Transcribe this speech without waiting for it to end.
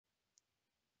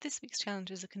This week's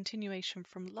challenge is a continuation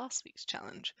from last week's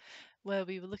challenge, where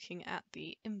we were looking at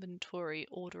the inventory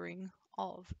ordering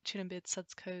of tuna beard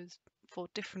sudsco's for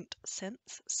different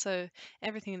scents. So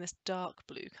everything in this dark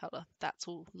blue colour, that's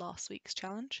all last week's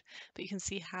challenge, but you can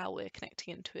see how we're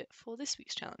connecting into it for this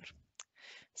week's challenge.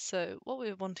 So what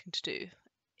we're wanting to do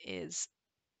is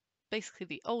basically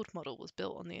the old model was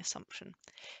built on the assumption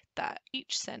that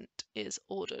each scent is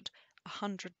ordered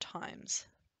 100 times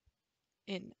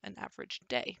in an average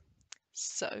day.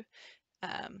 So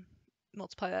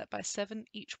multiply that by 7,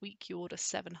 each week you order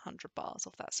 700 bars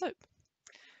of that soap.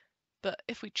 But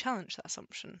if we challenge that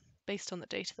assumption based on the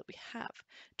data that we have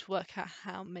to work out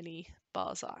how many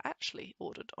bars are actually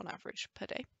ordered on average per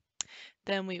day,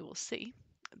 then we will see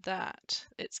that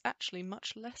it's actually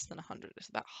much less than 100. It's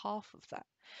about half of that.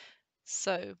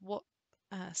 So what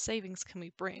savings can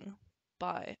we bring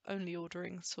by only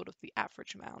ordering sort of the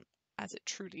average amount as it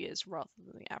truly is rather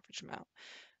than the average amount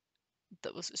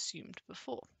that was assumed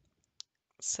before?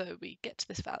 So we get to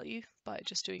this value by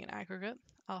just doing an aggregate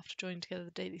after joining together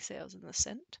the daily sales and the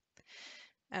cent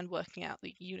and working out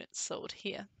the units sold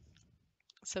here.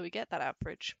 So we get that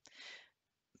average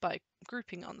by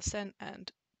grouping on the cent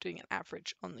and doing an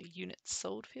average on the units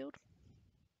sold field.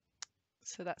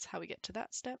 So that's how we get to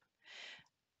that step.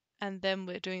 And then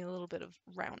we're doing a little bit of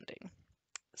rounding.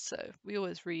 So we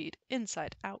always read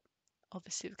inside out,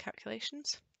 obviously with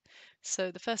calculations.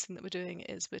 So the first thing that we're doing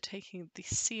is we're taking the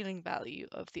ceiling value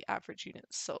of the average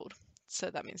units sold. So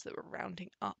that means that we're rounding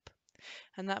up.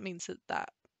 And that means that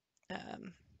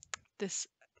this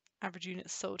average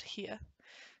units sold here,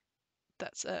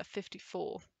 that's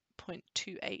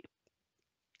 54.28.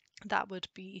 That would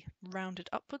be rounded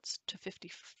upwards to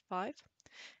 55.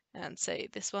 And say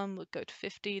this one would go to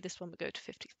 50, this one would go to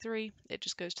 53. It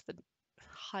just goes to the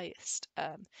highest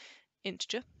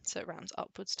integer, so it rounds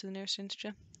upwards to the nearest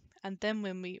integer. And then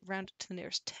when we round it to the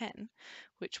nearest 10,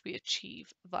 which we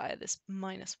achieve via this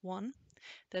 -1,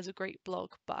 there's a great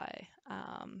blog by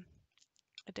a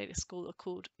data scholar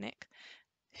called Nick,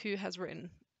 who has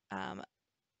written a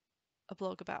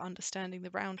blog about understanding the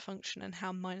round function and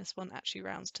how -1 actually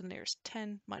rounds to the nearest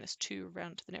 10, -2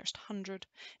 round to the nearest 100,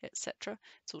 etc.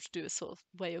 It's all to do with sort of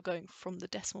where you're going from the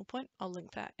decimal point. I'll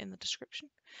link that in the description.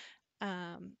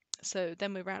 So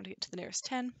then we're rounding it to the nearest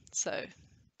 10. So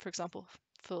for example,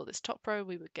 for this top row,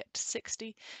 we would get to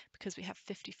 60 because we have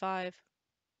 55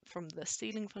 from the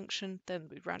ceiling function, then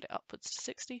we round it upwards to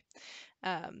 60.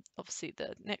 Obviously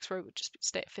the next row would just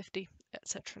stay at 50,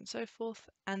 etc. and so forth.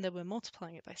 And then we're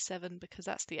multiplying it by 7 because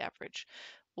that's the average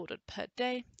ordered per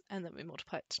day. And then we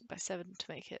multiply it by 7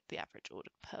 to make it the average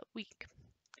ordered per week.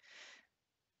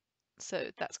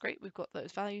 So that's great. We've got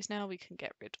those values now. We can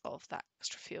get rid of that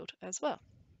extra field as well.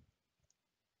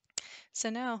 So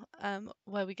now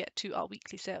where we get to our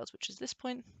weekly sales, which is this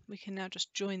point, we can now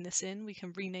just join this in. We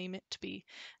can rename it to be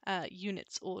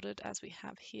units ordered as we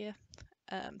have here.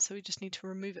 So we just need to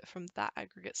remove it from that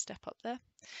aggregate step up there.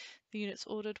 The units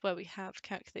ordered where we have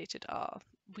calculated our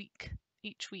week,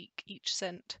 each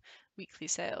cent, weekly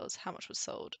sales, how much was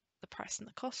sold, the price and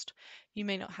the cost. You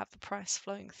may not have the price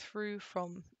flowing through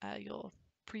from your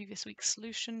previous week's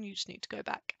solution. You just need to go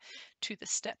back to the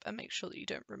step and make sure that you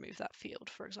don't remove that field,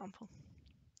 for example.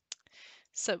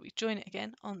 So we join it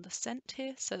again on the cent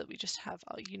here so that we just have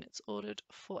our units ordered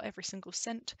for every single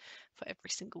cent for every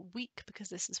single week, because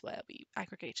this is where we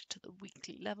aggregate it to the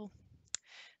weekly level.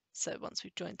 So once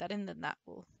we've joined that in, then that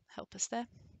will help us there.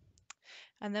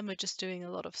 And then we're just doing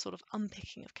a lot of sort of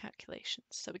unpicking of calculations.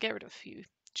 So we get rid of a few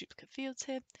duplicate fields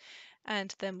here,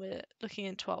 and then we're looking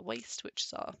into our waste, which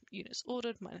is our units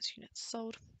ordered minus units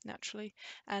sold, naturally.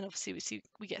 And obviously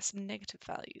we get some negative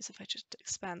values. If I just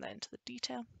expand that into the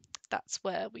detail, that's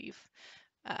where we've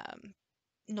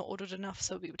not ordered enough,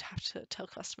 so we would have to tell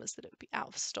customers that it would be out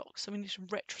of stock. So we need to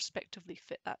retrospectively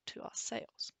fit that to our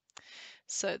sales.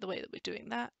 So the way that we're doing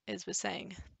that is we're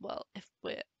saying, well, if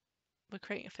we're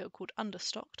creating a field called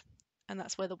understocked, and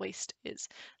that's where the waste is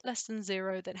less than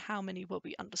 0, then how many will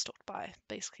be understocked by?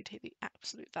 Basically take the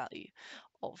absolute value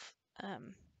of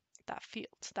that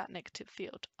field, that negative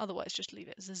field. Otherwise just leave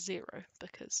it as a 0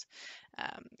 because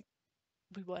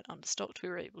we weren't understocked. We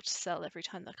were able to sell every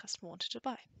time the customer wanted to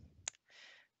buy.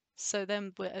 So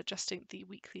then we're adjusting the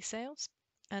weekly sales,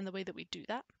 and the way that we do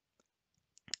that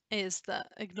is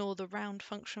that ignore the round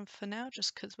function for now,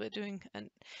 just because we're doing an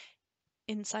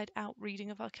inside out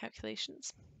reading of our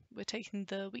calculations. We're taking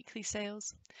the weekly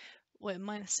sales, we're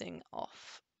minusing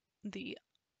off the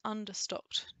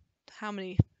understocked, how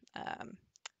many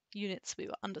units we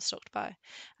were understocked by,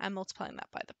 and multiplying that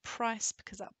by the price,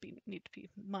 because that would need to be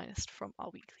minused from our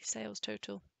weekly sales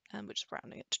total, and we're just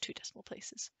rounding it to 2 decimal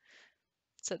places.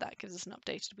 So that gives us an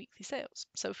updated weekly sales.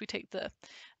 So if we take the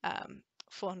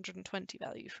 420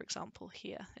 value, for example,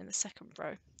 here in the second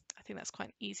row, I think that's quite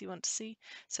an easy one to see.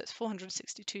 So it's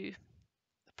 462.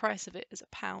 The price of it is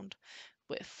 £1.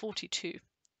 We're 42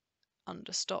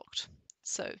 understocked.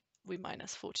 So we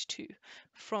minus 42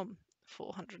 from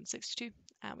 462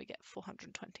 and we get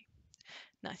 420.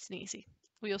 Nice and easy.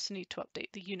 We also need to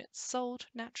update the units sold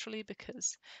naturally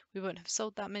because we won't have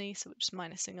sold that many, so we're just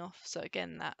minusing off. So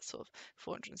again, that sort of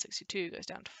 462 goes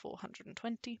down to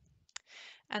 420.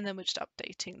 And then we're just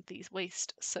updating these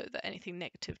waste so that anything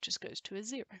negative just goes to a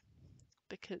 0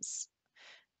 because,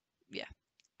 yeah,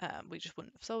 we just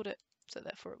wouldn't have sold it, so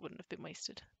therefore it wouldn't have been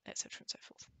wasted, etc. and so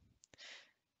forth.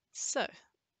 So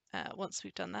once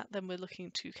we've done that, then we're looking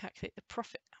to calculate the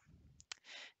profit.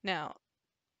 Now,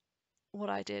 what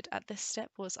I did at this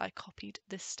step was I copied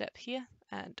this step here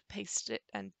and pasted it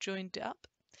and joined it up.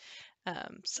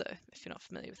 So if you're not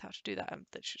familiar with how to do that,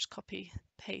 that just copy,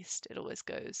 paste. It always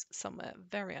goes somewhere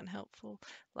very unhelpful,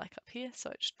 like up here. So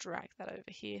I just drag that over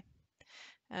here.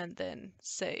 And then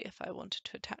say if I wanted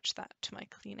to attach that to my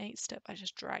clean 8 step, I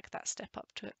just drag that step up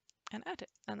to it and add it.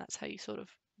 And that's how you sort of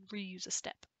reuse a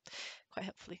step quite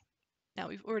helpfully. Now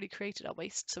we've already created our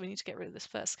waste, so we need to get rid of this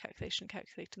first calculation,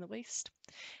 calculating the waste.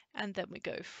 And then we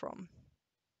go from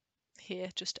here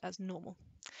just as normal.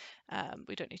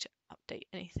 We don't need to update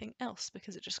anything else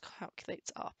because it just calculates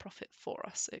our profit for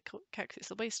us. It calculates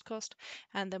the waste cost,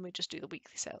 and then we just do the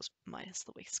weekly sales minus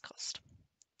the waste cost.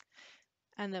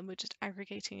 And then we're just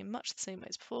aggregating in much the same way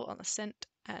as before on the cent,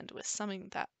 and we're summing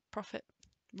that profit,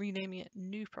 renaming it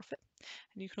new profit.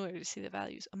 And you can already see the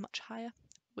values are much higher.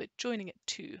 We're joining it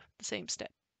to the same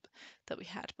step that we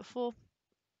had before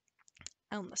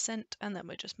on the cent, and then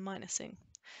we're just minusing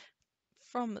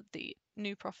from the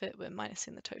new profit, we're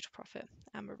minusing the total profit,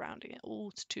 and we're rounding it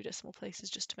all to 2 decimal places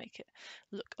just to make it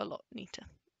look a lot neater.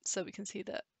 So we can see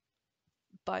that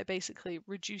by basically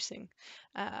reducing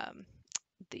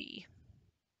the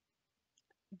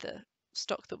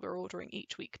stock that we're ordering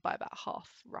each week by about half,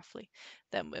 roughly,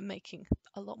 then we're making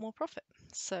a lot more profit.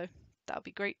 So that would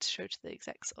be great to show to the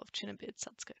execs of Chin and Beard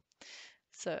Sudsko.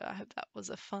 So I hope that was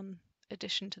a fun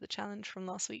addition to the challenge from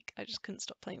last week. I just couldn't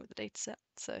stop playing with the data set.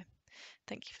 So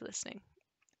thank you for listening,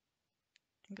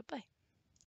 and goodbye.